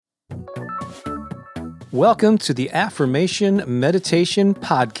Welcome to the Affirmation Meditation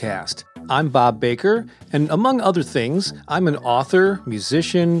Podcast. I'm Bob Baker, and among other things, I'm an author,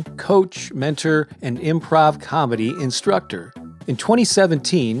 musician, coach, mentor, and improv comedy instructor. In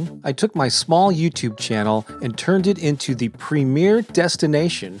 2017, I took my small YouTube channel and turned it into the premier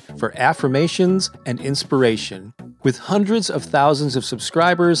destination for affirmations and inspiration, with hundreds of thousands of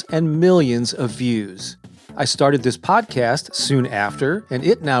subscribers and millions of views. I started this podcast soon after, and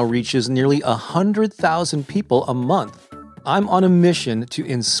it now reaches nearly 100,000 people a month. I'm on a mission to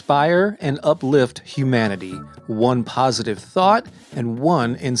inspire and uplift humanity, one positive thought and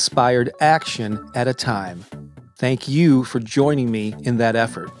one inspired action at a time. Thank you for joining me in that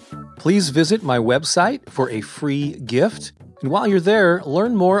effort. Please visit my website for a free gift. And while you're there,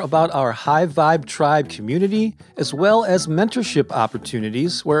 learn more about our High Vibe Tribe community, as well as mentorship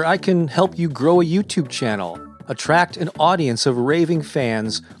opportunities where I can help you grow a YouTube channel, attract an audience of raving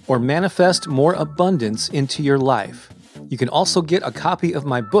fans, or manifest more abundance into your life. You can also get a copy of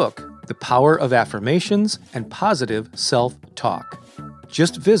my book, The Power of Affirmations and Positive Self-Talk.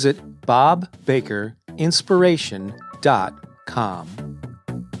 Just visit bobbakerinspiration.com.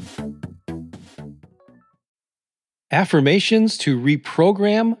 Affirmations to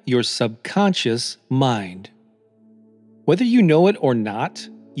reprogram your subconscious mind. Whether you know it or not,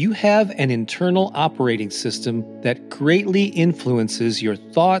 you have an internal operating system that greatly influences your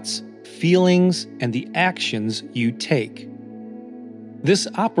thoughts, feelings, and the actions you take. This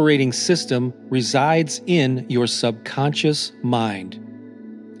operating system resides in your subconscious mind.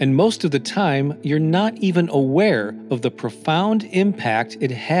 And most of the time, you're not even aware of the profound impact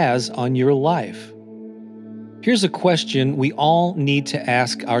it has on your life. Here's a question we all need to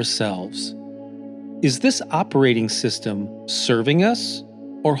ask ourselves. Is this operating system serving us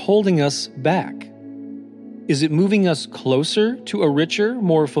or holding us back? Is it moving us closer to a richer,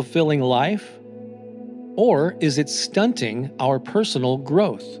 more fulfilling life? Or is it stunting our personal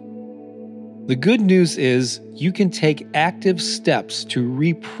growth? The good news is you can take active steps to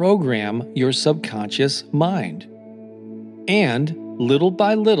reprogram your subconscious mind. And little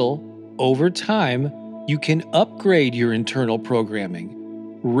by little, over time, you can upgrade your internal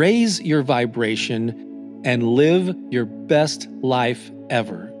programming, raise your vibration, and live your best life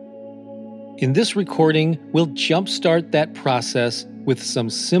ever. In this recording, we'll jumpstart that process with some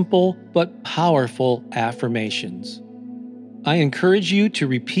simple but powerful affirmations. I encourage you to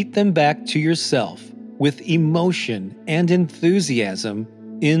repeat them back to yourself with emotion and enthusiasm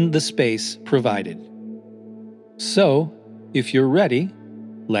in the space provided. So, if you're ready,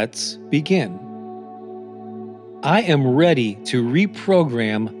 let's begin. I am ready to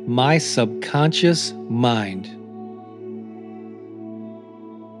reprogram my subconscious mind.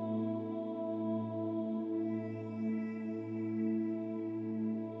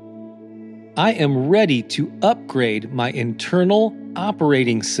 I am ready to upgrade my internal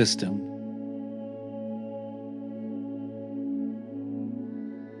operating system.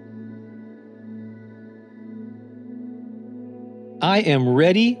 I am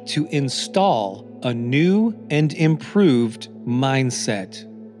ready to install a new and improved mindset.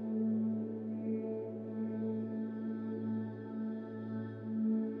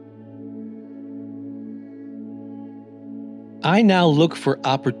 I now look for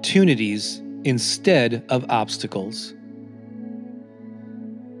opportunities instead of obstacles.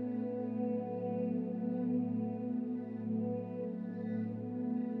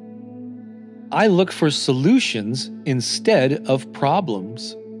 I look for solutions instead of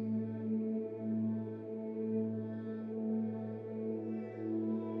problems.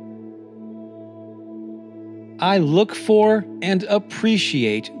 I look for and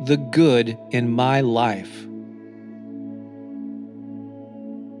appreciate the good in my life.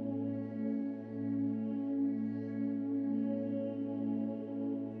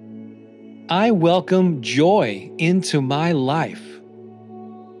 I welcome joy into my life.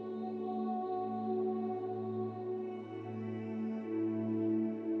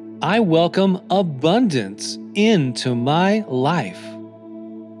 I welcome abundance into my life.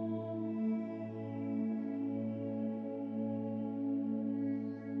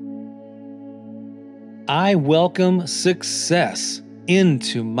 I welcome success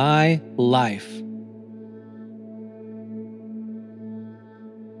into my life.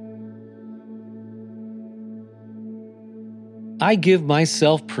 I give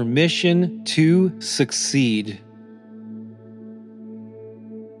myself permission to succeed.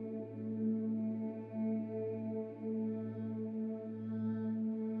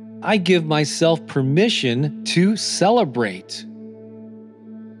 I give myself permission to celebrate.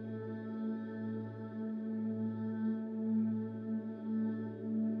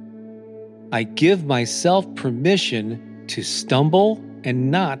 I give myself permission to stumble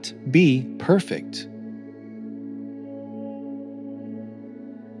and not be perfect.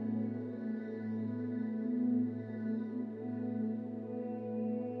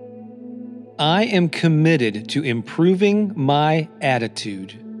 I am committed to improving my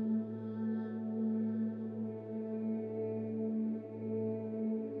attitude.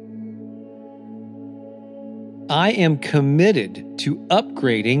 I am committed to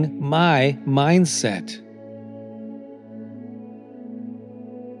upgrading my mindset.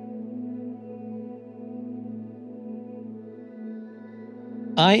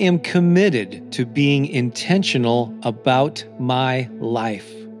 I am committed to being intentional about my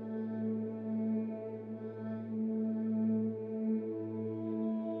life.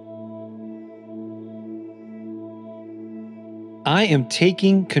 I am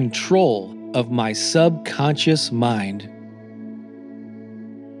taking control of my subconscious mind.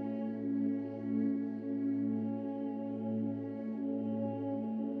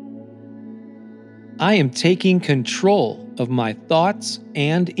 I am taking control of my thoughts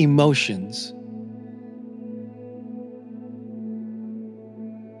and emotions.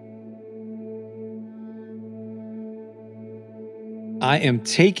 I am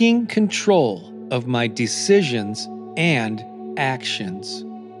taking control of my decisions and actions.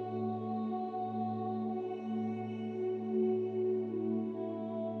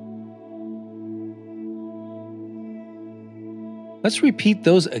 Let's repeat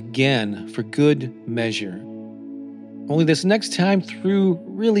those again for good measure. Only this next time through,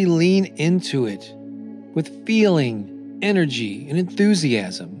 really lean into it with feeling, energy, and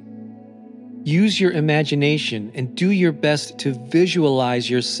enthusiasm. Use your imagination and do your best to visualize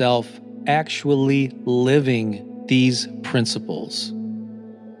yourself actually living these principles.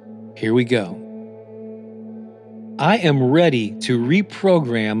 Here we go. I am ready to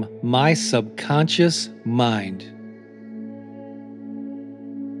reprogram my subconscious mind.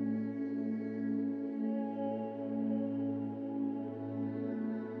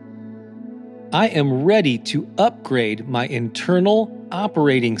 I am ready to upgrade my internal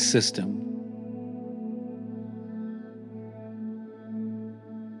operating system.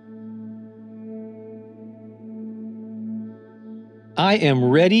 I am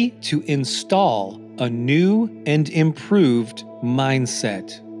ready to install a new and improved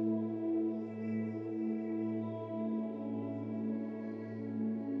mindset.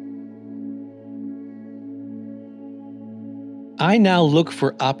 I now look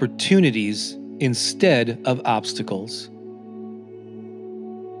for opportunities instead of obstacles.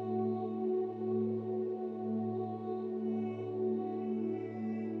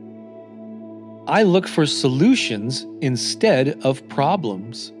 I look for solutions instead of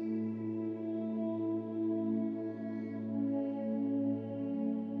problems.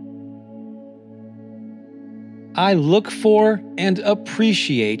 I look for and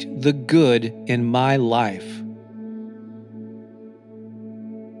appreciate the good in my life.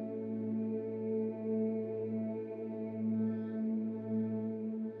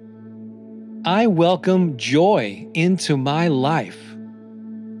 I welcome joy into my life.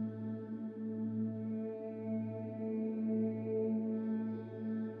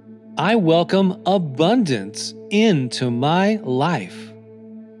 I welcome abundance into my life.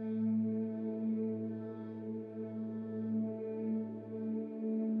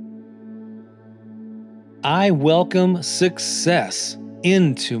 I welcome success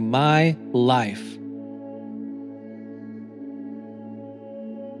into my life.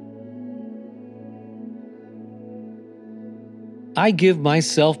 I give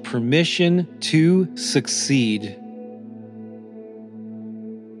myself permission to succeed.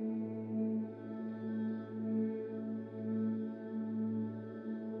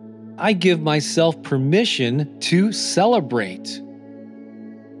 I give myself permission to celebrate.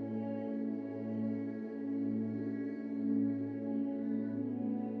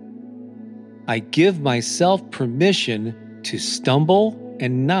 I give myself permission to stumble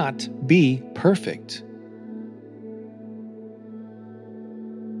and not be perfect.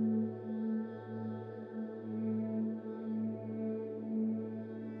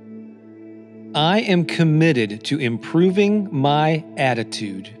 I am committed to improving my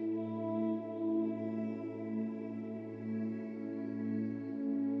attitude.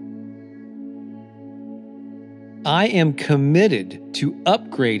 I am committed to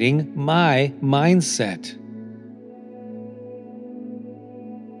upgrading my mindset.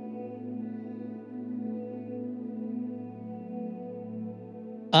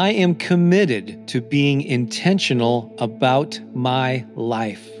 I am committed to being intentional about my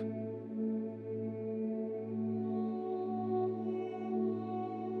life.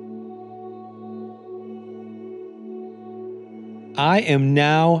 I am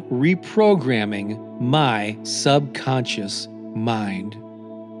now reprogramming my subconscious mind.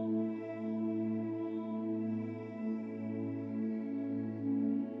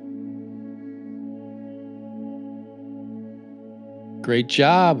 Great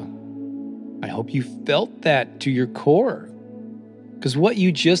job. I hope you felt that to your core. Because what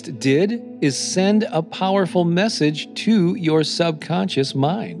you just did is send a powerful message to your subconscious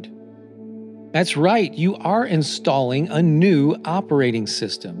mind. That's right, you are installing a new operating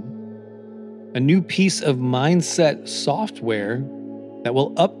system, a new piece of mindset software that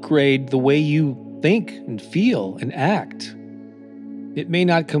will upgrade the way you think and feel and act. It may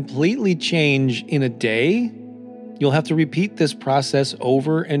not completely change in a day. You'll have to repeat this process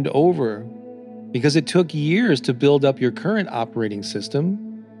over and over because it took years to build up your current operating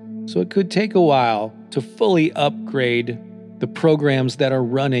system, so it could take a while to fully upgrade the programs that are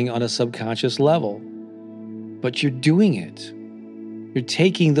running on a subconscious level. But you're doing it. You're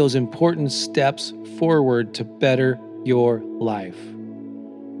taking those important steps forward to better your life.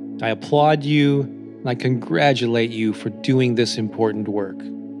 I applaud you and I congratulate you for doing this important work.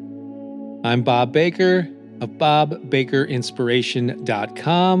 I'm Bob Baker of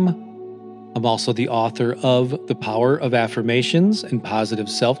BobBakerInspiration.com. I'm also the author of The Power of Affirmations and Positive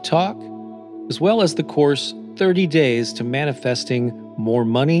Self-Talk, as well as the course 30 Days to Manifesting More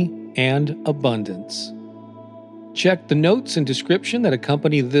Money and Abundance. Check the notes and description that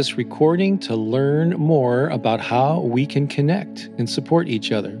accompany this recording to learn more about how we can connect and support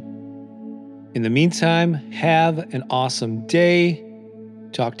each other. In the meantime, have an awesome day.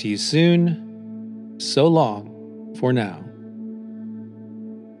 Talk to you soon. So long for now.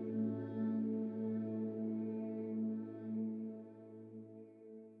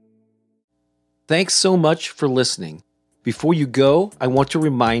 Thanks so much for listening. Before you go, I want to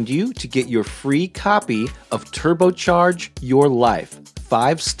remind you to get your free copy of Turbocharge Your Life: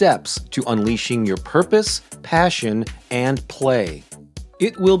 5 Steps to Unleashing Your Purpose, Passion, and Play.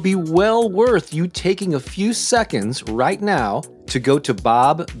 It will be well worth you taking a few seconds right now to go to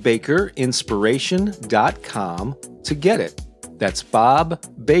BobBakerInspiration.com to get it. That's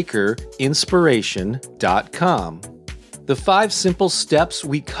BobBakerInspiration.com. The 5 simple steps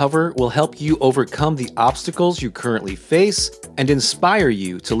we cover will help you overcome the obstacles you currently face and inspire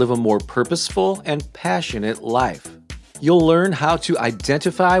you to live a more purposeful and passionate life. You'll learn how to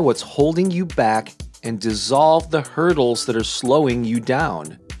identify what's holding you back and dissolve the hurdles that are slowing you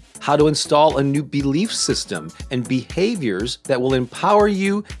down, how to install a new belief system and behaviors that will empower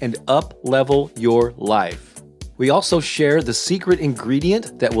you and up-level your life. We also share the secret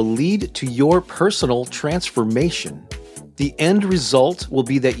ingredient that will lead to your personal transformation. The end result will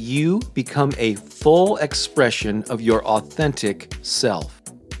be that you become a full expression of your authentic self.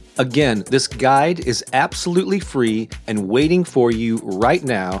 Again, this guide is absolutely free and waiting for you right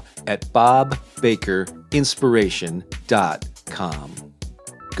now at BobBakerInspiration.com.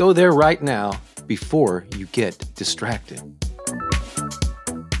 Go there right now before you get distracted.